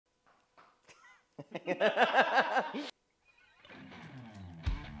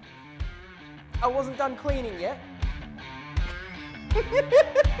I wasn't done cleaning yet.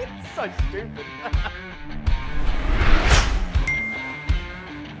 It's so stupid.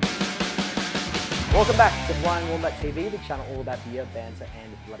 Welcome back to Flying Wombat TV, the channel all about beer, banter,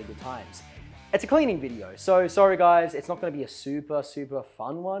 and bloody good times. It's a cleaning video, so sorry guys, it's not going to be a super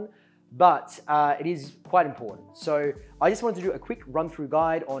fun one, but it is quite important. So I just wanted to do a quick run-through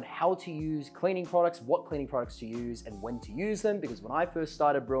guide on how to use cleaning products, what cleaning products to use, and when to use them, because when I first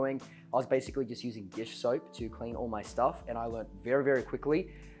started brewing, I was basically just using dish soap to clean all my stuff, and I learned very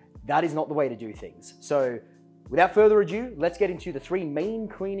quickly that is not the way to do things. So without further ado, let's get into the 3 main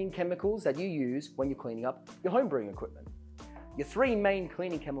cleaning chemicals that you use when you're cleaning up your home brewing equipment. Your 3 main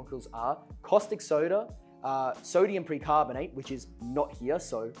cleaning chemicals are caustic soda, sodium precarbonate, which is not here,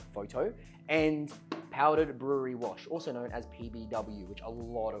 so photo, and powdered brewery wash, also known as PBW, which a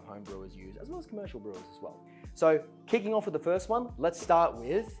lot of home brewers use, as well as commercial brewers as well. So kicking off with the first one, let's start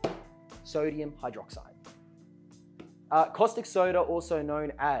with sodium hydroxide. Caustic soda, also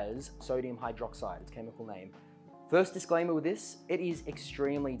known as sodium hydroxide, its chemical name. First disclaimer with this, it is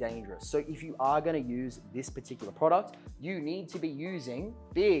extremely dangerous. So if you are going to use this particular product, you need to be using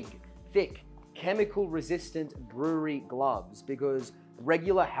big, thick, chemical resistant brewery gloves, because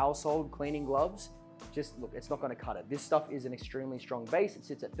regular household cleaning gloves, just look, it's not going to cut it. This stuff is an extremely strong base. It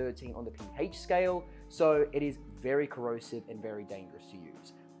sits at 13 on the pH scale. So it is very corrosive and very dangerous to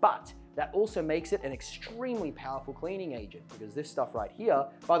use. But that also makes it an extremely powerful cleaning agent, because this stuff right here,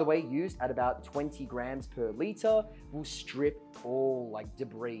 by the way, used at about 20 grams per liter, will strip all like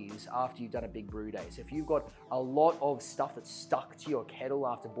debris after you've done a big brew day. So if you've got a lot of stuff that's stuck to your kettle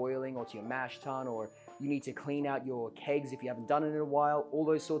after boiling, or to your mash tun, or you need to clean out your kegs if you haven't done it in a while, all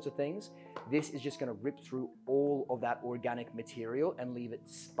those sorts of things, this is just going to rip through all of that organic material and leave it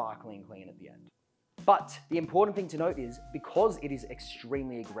sparkling clean at the end. But the important thing to note is, because it is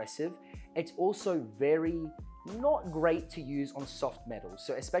extremely aggressive, it's also very not great to use on soft metals.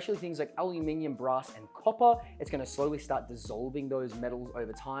 So especially things like aluminium, brass, and copper, it's going to slowly start dissolving those metals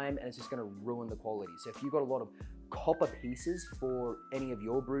over time, and it's just going to ruin the quality. So if you've got a lot of copper pieces for any of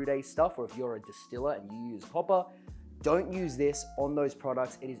your brew day stuff, or if you're a distiller and you use copper, don't use this on those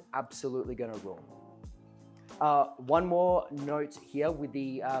products. It is absolutely going to ruin them. One more note here with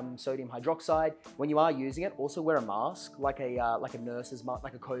the sodium hydroxide. When you are using it, also wear a mask, like a nurse's mask,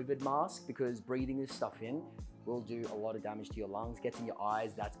 like a COVID mask, because breathing this stuff in will do a lot of damage to your lungs, gets in your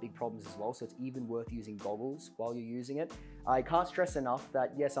eyes. That's big problems as well. So it's even worth using goggles while you're using it. I can't stress enough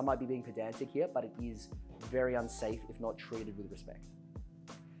that, yes, I might be being pedantic here, but it is very unsafe if not treated with respect.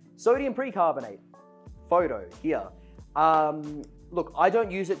 Sodium precarbonate, photo here. Look, I don't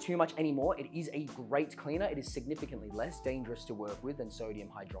use it too much anymore. It is a great cleaner. It is significantly less dangerous to work with than sodium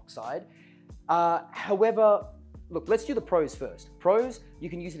hydroxide. However, look, let's do the pros first. Pros, you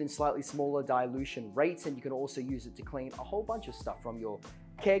can use it in slightly smaller dilution rates, and you can also use it to clean a whole bunch of stuff, from your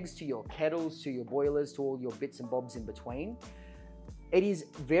kegs to your kettles to your boilers to all your bits and bobs in between. It is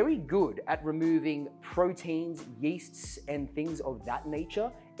very good at removing proteins, yeasts, and things of that nature.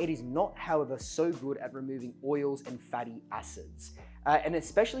 It is not, however, so good at removing oils and fatty acids. And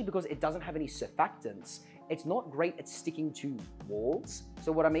especially because it doesn't have any surfactants, it's not great at sticking to walls.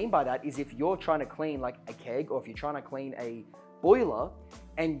 So what I mean by that is, if you're trying to clean like a keg, or if you're trying to clean a boiler,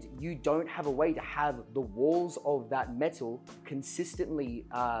 and you don't have a way to have the walls of that metal consistently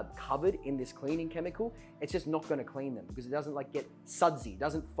covered in this cleaning chemical, it's just not going to clean them, because it doesn't like get sudsy,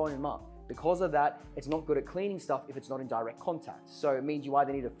 doesn't foam up. Because of that, it's not good at cleaning stuff if it's not in direct contact. So it means you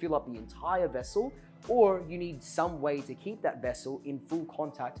either need to fill up the entire vessel, or you need some way to keep that vessel in full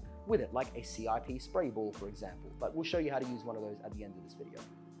contact with it, like a CIP spray ball, for example. But we'll show you how to use one of those at the end of this video.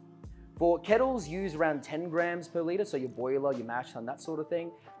 For kettles, use around 10 grams per liter, so your boiler, your mash tun, that sort of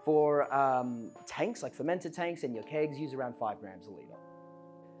thing. For tanks, like fermenter tanks, and your kegs, use around 5 grams a liter.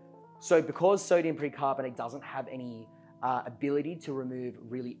 So because sodium precarbonate doesn't have any ability to remove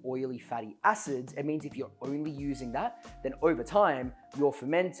really oily fatty acids, it means if you're only using that, then over time, your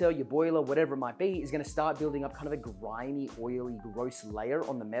fermenter, your boiler, whatever it might be, is going to start building up kind of a grimy, oily, gross layer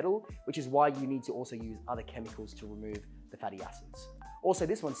on the metal, which is why you need to also use other chemicals to remove the fatty acids. Also,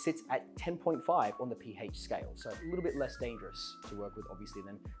 this one sits at 10.5 on the pH scale, so a little bit less dangerous to work with, obviously,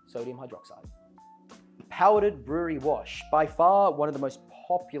 than sodium hydroxide. Powdered brewery wash, by far one of the most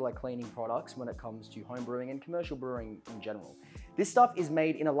popular cleaning products when it comes to home brewing and commercial brewing in general. This stuff is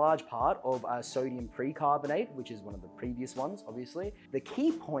made in a large part of sodium precarbonate, which is one of the previous ones, obviously. The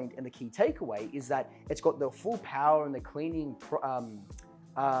key point and the key takeaway is that it's got the full power and the cleaning, I'm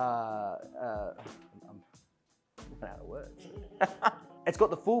running out of words. It's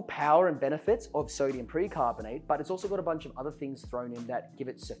got the full power and benefits of sodium precarbonate, but it's also got a bunch of other things thrown in that give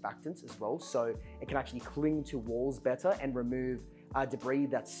it surfactants as well. So it can actually cling to walls better and remove debris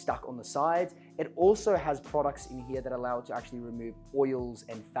that's stuck on the sides. It also has products in here that allow it to actually remove oils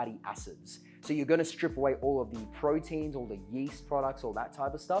and fatty acids. So you're going to strip away all of the proteins, all the yeast products, all that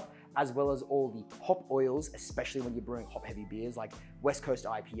type of stuff, as well as all the hop oils, especially when you're brewing hop heavy beers like West Coast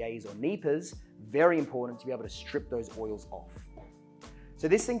IPAs or NEPAs. Very important to be able to strip those oils off. So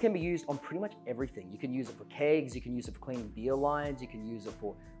this thing can be used on pretty much everything. You can use it for kegs, you can use it for cleaning beer lines, you can use it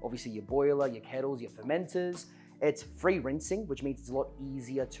for obviously your boiler, your kettles, your fermenters. It's free rinsing, which means it's a lot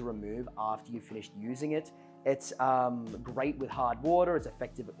easier to remove after you've finished using it. It's great with hard water, it's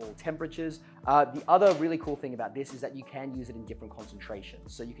effective at all temperatures. The other really cool thing about this is that you can use it in different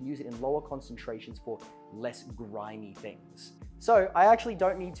concentrations. So you can use it in lower concentrations for less grimy things. So I actually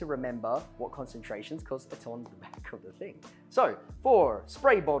don't need to remember what concentrations because it's on the back of the thing. So for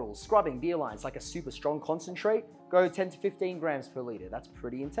spray bottles, scrubbing beer lines like a super strong concentrate, go 10 to 15 grams per liter. That's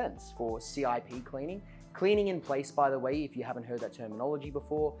pretty intense. For CIP cleaning in place, by the way, if you haven't heard that terminology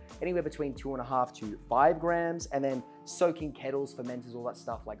before, anywhere between 2.5 to 5 grams, and then soaking kettles, fermenters, all that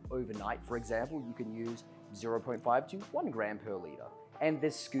stuff like overnight, for example, you can use 0.5 to 1 gram per liter. And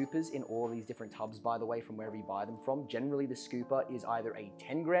there's scoopers in all these different tubs, by the way, from wherever you buy them from. Generally, the scooper is either a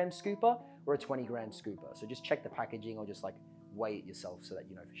 10 gram scooper or a 20 gram scooper. So just check the packaging or just like weigh it yourself so that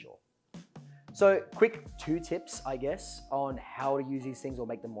you know for sure. So quick 2 tips, I guess, on how to use these things or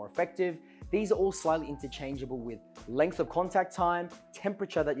make them more effective. These are all slightly interchangeable with length of contact time,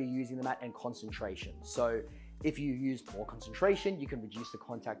 temperature that you're using them at, and concentration. So if you use more concentration, you can reduce the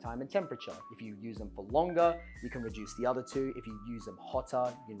contact time and temperature. If you use them for longer, you can reduce the other 2. If you use them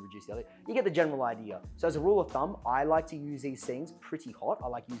hotter, you can reduce the other. You get the general idea. So as a rule of thumb, I like to use these things pretty hot. I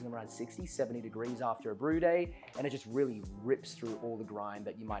like using them around 60, 70 degrees after a brew day, and it just really rips through all the grime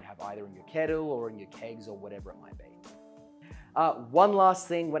that you might have either in your kettle or in your kegs or whatever it might be. One last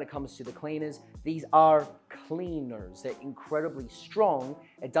thing when it comes to the cleaners, these are cleaners. They're incredibly strong.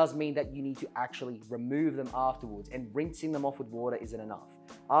 It does mean that you need to actually remove them afterwards, and rinsing them off with water isn't enough.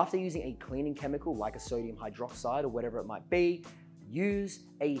 After using a cleaning chemical like a sodium hydroxide or whatever it might be, use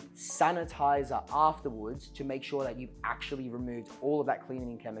a sanitizer afterwards to make sure that you've actually removed all of that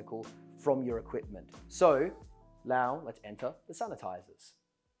cleaning chemical from your equipment. So now let's enter the sanitizers.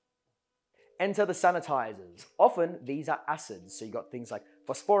 Enter the sanitizers. Often these are acids. So you got things like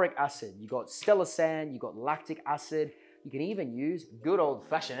phosphoric acid, you got StellarSan, you got lactic acid. You can even use good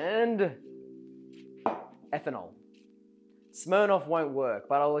old-fashioned ethanol. Smirnoff won't work,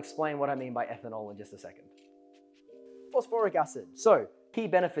 but I'll explain what I mean by ethanol in just a second. Phosphoric acid. So key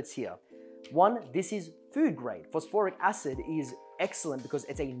benefits here. 1, this is food grade. Phosphoric acid is excellent because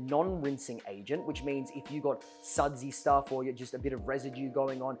it's a non-rinsing agent, which means if you got sudsy stuff or just a bit of residue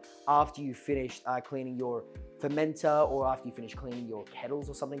going on after you finished cleaning your fermenter or after you finish cleaning your kettles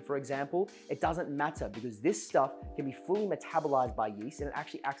or something, for example, it doesn't matter because this stuff can be fully metabolized by yeast and it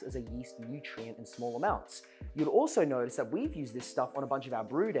actually acts as a yeast nutrient in small amounts. You'll also notice that we've used this stuff on a bunch of our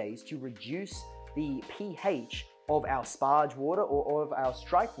brew days to reduce the pH of our sparge water or of our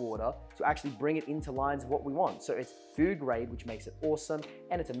strike water to actually bring it into lines of what we want. So it's food grade, which makes it awesome,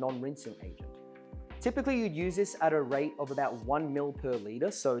 and it's a non-rinsing agent. Typically you'd use this at a rate of about 1 ml per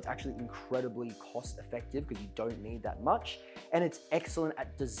liter, so it's actually incredibly cost effective because you don't need that much, and it's excellent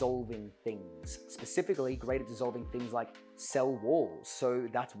at dissolving things, specifically great at dissolving things like cell walls. So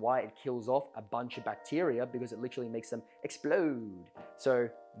that's why it kills off a bunch of bacteria because it literally makes them explode. So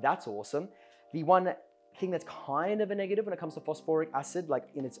that's awesome. The one thing that's kind of a negative when it comes to phosphoric acid, like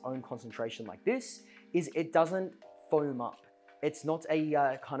in its own concentration like this, is it doesn't foam up. It's not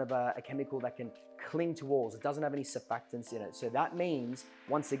a kind of a chemical that can cling to walls. It doesn't have any surfactants in it. So that means,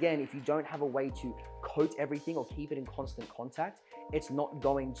 once again, if you don't have a way to coat everything or keep it in constant contact, it's not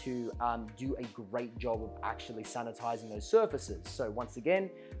going to do a great job of actually sanitizing those surfaces. So once again,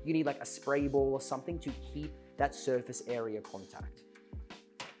 you need like a spray ball or something to keep that surface area contact.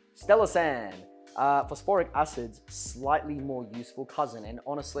 StellarSan. Phosphoric acid's slightly more useful cousin, and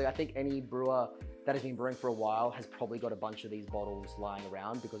honestly I think any brewer that has been brewing for a while has probably got a bunch of these bottles lying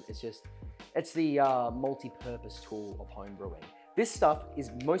around because it's the multi-purpose tool of home brewing. This stuff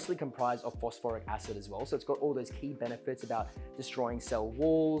is mostly comprised of phosphoric acid as well, so it's got all those key benefits about destroying cell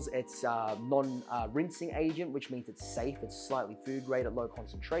walls. It's non-rinsing agent, which means it's safe. It's slightly food grade at low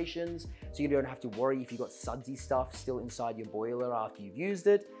concentrations, so you don't have to worry if you've got sudsy stuff still inside your boiler after you've used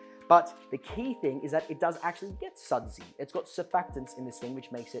it. But the key thing is that it does actually get sudsy. It's got surfactants in this thing,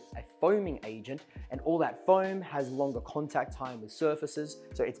 which makes it a foaming agent, and all that foam has longer contact time with surfaces,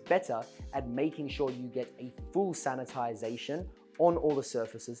 so it's better at making sure you get a full sanitization on all the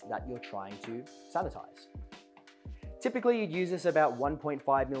surfaces that you're trying to sanitize. Typically, you'd use this about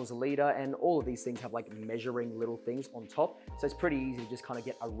 1.5 mils a liter, and all of these things have like measuring little things on top. So it's pretty easy to just kind of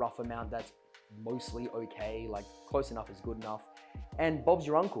get a rough amount that's mostly okay, like close enough is good enough. And Bob's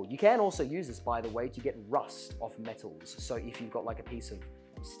your uncle. You can also use this, by the way, to get rust off metals. So if you've got like a piece of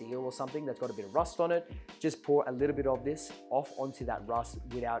steel or something that's got a bit of rust on it, just pour a little bit of this off onto that rust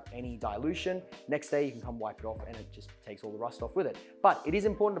without any dilution. Next day you can come wipe it off and it just takes all the rust off with it. But it is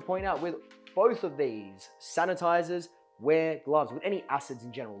important to point out with both of these sanitizers, wear gloves. With any acids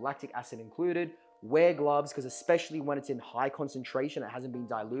in general, lactic acid included, wear gloves, because especially when it's in high concentration, it hasn't been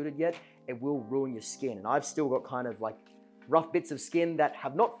diluted yet, it will ruin your skin. And I've still got kind of like rough bits of skin that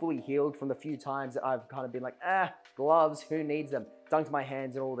have not fully healed from the few times that I've kind of been like, gloves, who needs them? Dunked my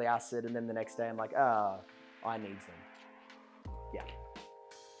hands in all the acid, and then the next day I'm like, I need them. Yeah.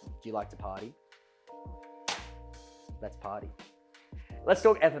 Do you like to party? Let's party. Let's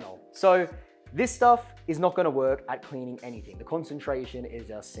talk ethanol. So this stuff is not going to work at cleaning anything. The concentration is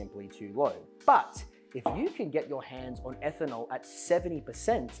just simply too low. But if you can get your hands on ethanol at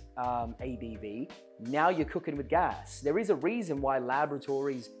 70% ABV, now you're cooking with gas. There is a reason why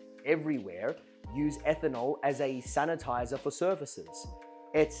laboratories everywhere use ethanol as a sanitizer for surfaces.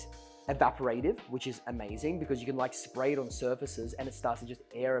 It's evaporative, which is amazing because you can like spray it on surfaces and it starts to just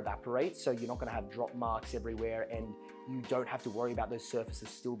air evaporate. So you're not going to have drop marks everywhere and you don't have to worry about those surfaces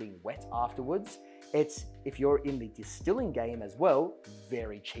still being wet afterwards. It's, if you're in the distilling game as well,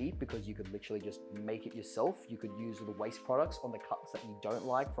 very cheap because you could literally just make it yourself. You could use the waste products on the cuts that you don't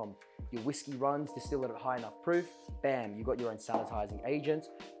like from your whiskey runs, distill it at high enough proof, bam, you got your own sanitizing agent.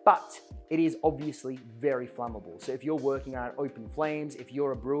 But it is obviously very flammable. So if you're working on open flames, if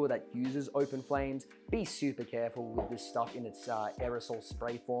you're a brewer that uses open flames, be super careful with this stuff in its aerosol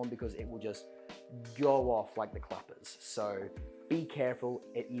spray form because it will just go off like the clappers. So be careful,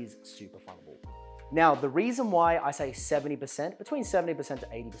 it is super flammable. Now, the reason why I say 70%, between 70% to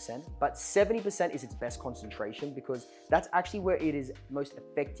 80%, but 70% is its best concentration because that's actually where it is most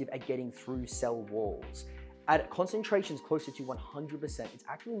effective at getting through cell walls. At concentrations closer to 100%, it's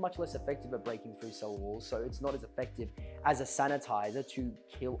actually much less effective at breaking through cell walls, so it's not as effective as a sanitizer to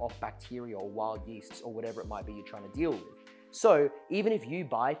kill off bacteria or wild yeasts or whatever it might be you're trying to deal with. So even if you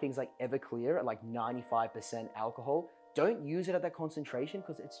buy things like Everclear at like 95% alcohol, don't use it at that concentration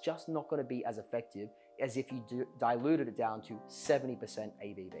because it's just not going to be as effective as if you diluted it down to 70%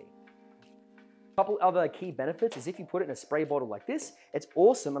 ABV. A couple other key benefits is if you put it in a spray bottle like this, it's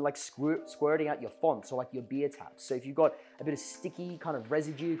awesome and like squirting out your fonts or like your beer taps. So if you've got a bit of sticky kind of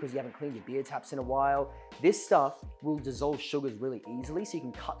residue because you haven't cleaned your beer taps in a while, this stuff will dissolve sugars really easily so you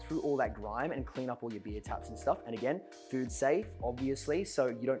can cut through all that grime and clean up all your beer taps and stuff. And again, food safe, obviously, so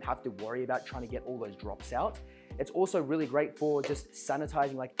you don't have to worry about trying to get all those drops out. It's also really great for just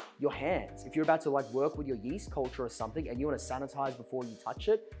sanitizing like your hands. If you're about to like work with your yeast culture or something and you want to sanitize before you touch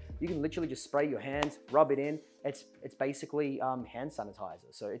it, you can literally just spray your hands, rub it in. It's basically hand sanitizer.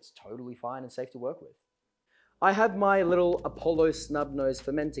 So it's totally fine and safe to work with. I have my little Apollo snub nose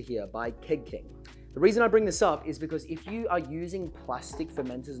fermenter here by Keg King. The reason I bring this up is because if you are using plastic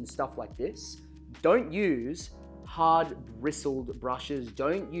fermenters and stuff like this, don't use hard bristled brushes,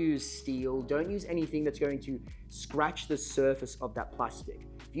 don't use steel, don't use anything that's going to scratch the surface of that plastic.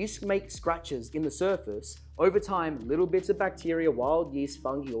 If you make scratches in the surface, over time, little bits of bacteria, wild yeast,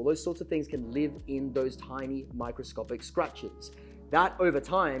 fungi, all those sorts of things can live in those tiny microscopic scratches. That over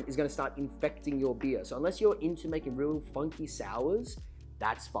time is going to start infecting your beer. So unless you're into making real funky sours,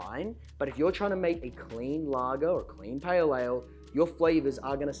 that's fine. But if you're trying to make a clean lager or a clean pale ale, your flavors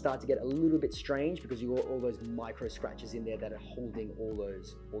are going to start to get a little bit strange because you got all those micro scratches in there that are holding all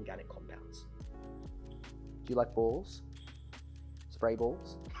those organic compounds. Do you like balls? Spray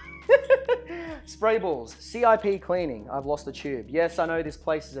balls? Spray balls, CIP cleaning. I've lost the tube. Yes, I know this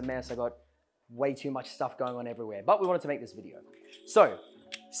place is a mess. I got way too much stuff going on everywhere, but we wanted to make this video. So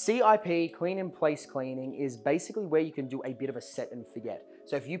CIP, clean in place cleaning, is basically where you can do a bit of a set and forget.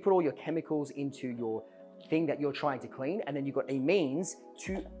 So if you put all your chemicals into your thing that you're trying to clean, and then you've got a means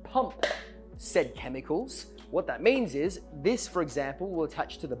to pump said chemicals. What that means is this, for example, will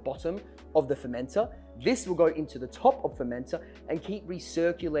attach to the bottom of the fermenter. This will go into the top of fermenter and keep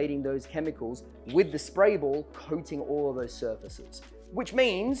recirculating those chemicals with the spray ball coating all of those surfaces, which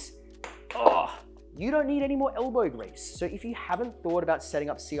means, you don't need any more elbow grease. So if you haven't thought about setting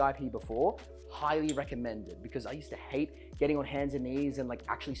up CIP before, highly recommended, because I used to hate getting on hands and knees and like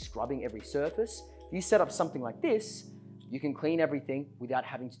actually scrubbing every surface. If you set up something like this, you can clean everything without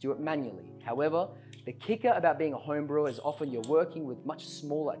having to do it manually. However, the kicker about being a home brewer is often you're working with much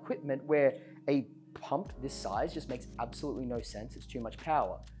smaller equipment where a pump this size just makes absolutely no sense. It's too much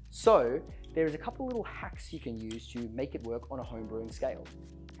power. So there's a couple little hacks you can use to make it work on a home brewing scale.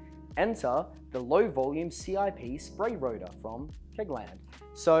 Enter the low volume CIP spray rotor from Kegland.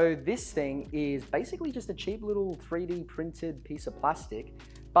 So this thing is basically just a cheap little 3D printed piece of plastic,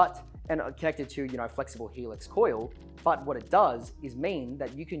 and connected to, flexible helix coil. But what it does is mean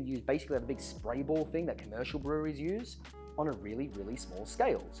that you can use basically a big spray ball thing that commercial breweries use on a really, really small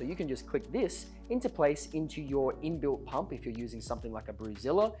scale. So you can just click this into place into your inbuilt pump if you're using something like a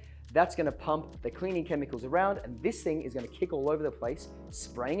Brewzilla. That's gonna pump the cleaning chemicals around, and this thing is gonna kick all over the place,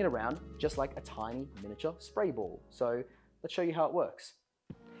 spraying it around just like a tiny miniature spray ball. So let's show you how it works.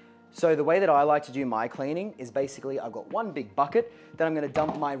 So the way that I like to do my cleaning is basically I've got one big bucket that I'm gonna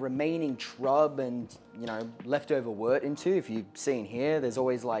dump my remaining shrub and leftover wort into. If you've seen here, there's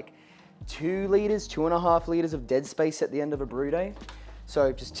always like 2 liters, 2.5 liters of dead space at the end of a brew day.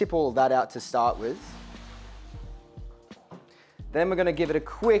 So just tip all of that out to start with. Then we're gonna give it a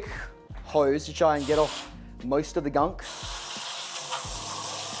quick hose to try and get off most of the gunk.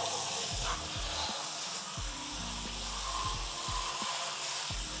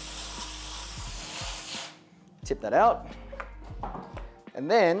 Tip that out. And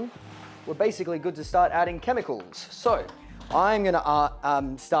then we're basically good to start adding chemicals. So I'm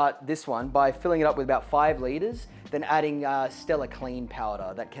gonna start this one by filling it up with about 5 liters, then adding Stellar Clean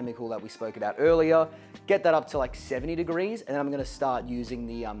powder, that chemical that we spoke about earlier. Get that up to like 70 degrees, and then I'm gonna start using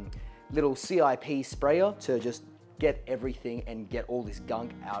the little CIP sprayer to just get everything and get all this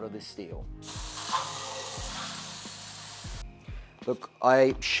gunk out of the steel. Look,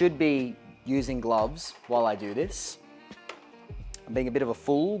 I should be using gloves while I do this. I'm being a bit of a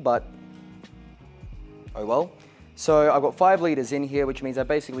fool, but oh well. So I've got 5 liters in here, which means I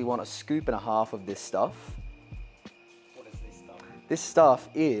basically want a scoop and a half of this stuff. What is this stuff? This stuff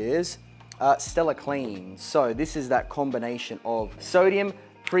is Stellar Clean. So this is that combination of sodium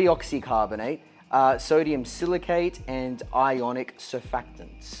preoxycarbonate, sodium silicate, and ionic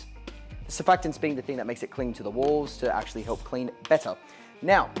surfactants. The surfactants being the thing that makes it cling to the walls to actually help clean better.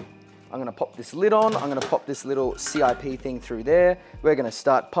 Now, I'm gonna pop this lid on. I'm gonna pop this little CIP thing through there. We're gonna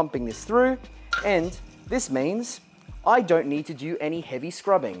start pumping this through, and this means I don't need to do any heavy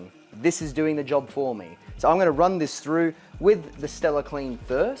scrubbing. This is doing the job for me. So I'm gonna run this through with the Stellar Clean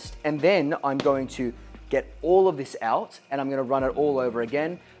first, and then I'm going to get all of this out, and I'm gonna run it all over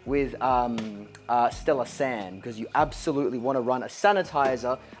again with StellarSan, because you absolutely wanna run a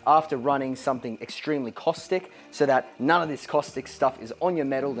sanitizer after running something extremely caustic, so that none of this caustic stuff is on your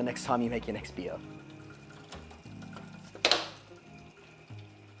metal the next time you make your next beer.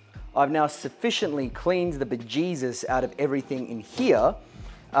 I've now sufficiently cleaned the bejesus out of everything in here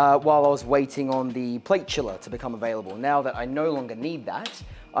while I was waiting on the plate chiller to become available. Now that I no longer need that,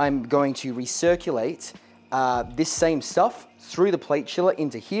 I'm going to recirculate this same stuff through the plate chiller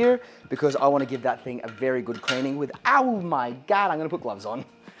into here, because I want to give that thing a very good cleaning with, oh my God, I'm going to put gloves on.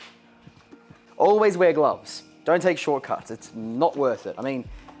 Always wear gloves. Don't take shortcuts. It's not worth it. I mean,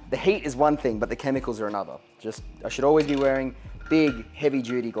 the heat is one thing, but the chemicals are another. I should always be wearing big,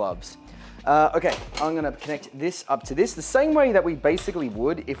 heavy-duty gloves. Okay, I'm gonna connect this up to this the same way that we basically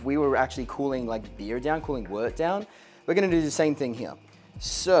would if we were actually cooling like beer down, cooling wort down. We're gonna do the same thing here.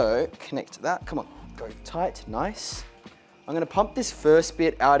 So, connect that, come on, go tight, nice. I'm gonna pump this first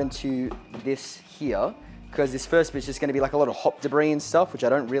bit out into this here, because this first bit's just gonna be like a lot of hop debris and stuff, which I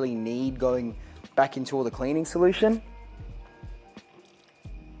don't really need going back into all the cleaning solution.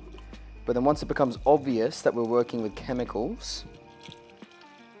 But then once it becomes obvious that we're working with chemicals,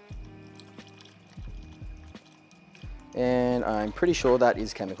 and I'm pretty sure that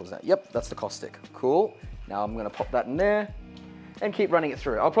is chemicals. Yep, that's the caustic. Cool. Now I'm gonna pop that in there and keep running it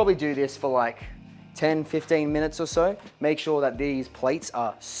through. I'll probably do this for like 10, 15 minutes or so. Make sure that these plates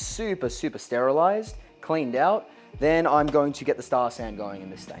are super, super sterilized, cleaned out. Then I'm going to get the StellarSan going in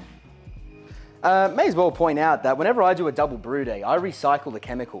this thing. May as well point out that whenever I do a double brew day, I recycle the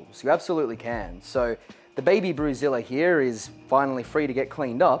chemicals. You absolutely can. So the baby Brewzilla here is finally free to get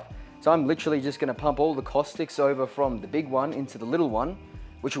cleaned up. So I'm literally just gonna pump all the caustics over from the big one into the little one,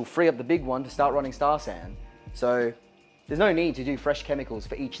 which will free up the big one to start running StellarSan. So there's no need to do fresh chemicals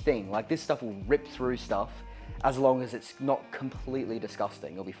for each thing. Like, this stuff will rip through stuff as long as it's not completely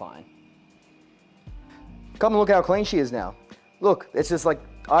disgusting. It'll be fine. Come and look how clean she is now. Look, it's just like,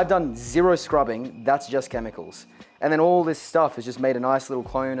 I've done 0 scrubbing, that's just chemicals. And then all this stuff has just made a nice little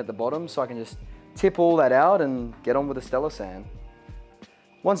clone at the bottom, so I can just tip all that out and get on with the StellarSan.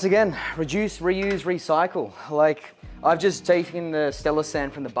 Once again, reduce, reuse, recycle. Like, I've just taken the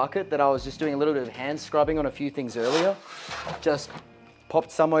StellarSan from the bucket that I was just doing a little bit of hand scrubbing on a few things earlier. Just popped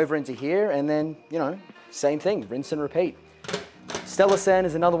some over into here, and then, you know, same thing, rinse and repeat. StellarSan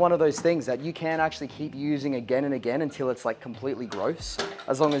is another one of those things that you can actually keep using again and again until it's like completely gross,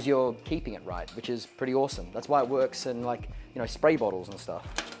 as long as you're keeping it right, which is pretty awesome. That's why it works in, like, you know, spray bottles and stuff.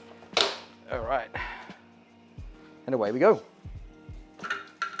 All right, and away we go.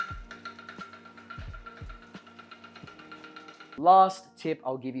 Last tip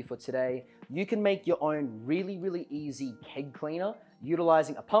I'll give you for today, you can make your own really easy keg cleaner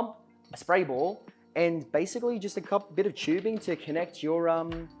utilizing a pump, a spray ball, and basically just a bit of tubing to connect your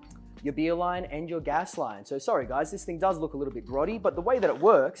beer line and your gas line. So sorry guys, this thing does look a little bit grotty, but the way that it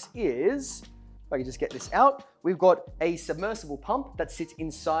works is, if I can just get this out, we've got a submersible pump that sits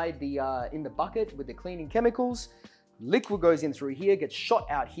inside the in the bucket with the cleaning chemicals. Liquid goes in through here, gets shot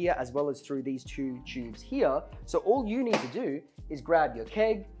out here, as well as through these two tubes here. So all you need to do is grab your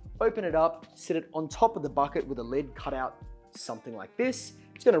keg, open it up, sit it on top of the bucket with a lid cut out something like this.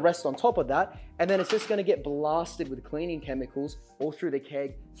 It's gonna rest on top of that, and then it's just gonna get blasted with cleaning chemicals all through the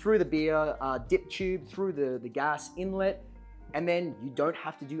keg, through the beer dip tube, through the gas inlet, and then you don't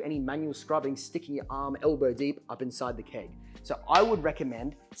have to do any manual scrubbing, sticking your arm elbow deep up inside the keg. So I would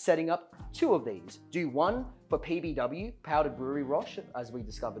recommend setting up 2 of these. Do one for PBW, powdered brewery wash, as we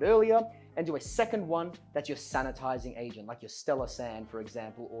discovered earlier, and do a second one that's your sanitizing agent, like your StellarSan, for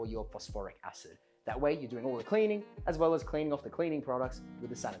example, or your phosphoric acid. That way you're doing all the cleaning, as well as cleaning off the cleaning products with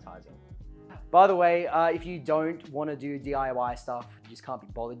the sanitizing. By the way, if you don't want to do DIY stuff, you just can't be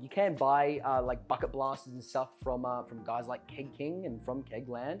bothered, you can buy like bucket blasters and stuff from guys like Keg King and from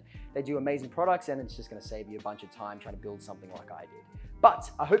Kegland. They do amazing products, and it's just going to save you a bunch of time trying to build something like I did.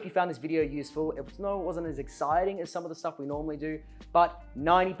 But I hope you found this video useful. It wasn't as exciting as some of the stuff we normally do, but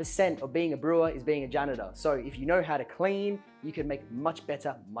 90% of being a brewer is being a janitor. So if you know how to clean, you can make much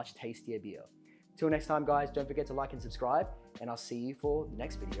better, much tastier beer. Till next time, guys, don't forget to like and subscribe, and I'll see you for the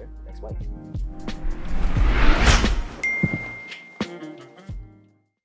next video next week.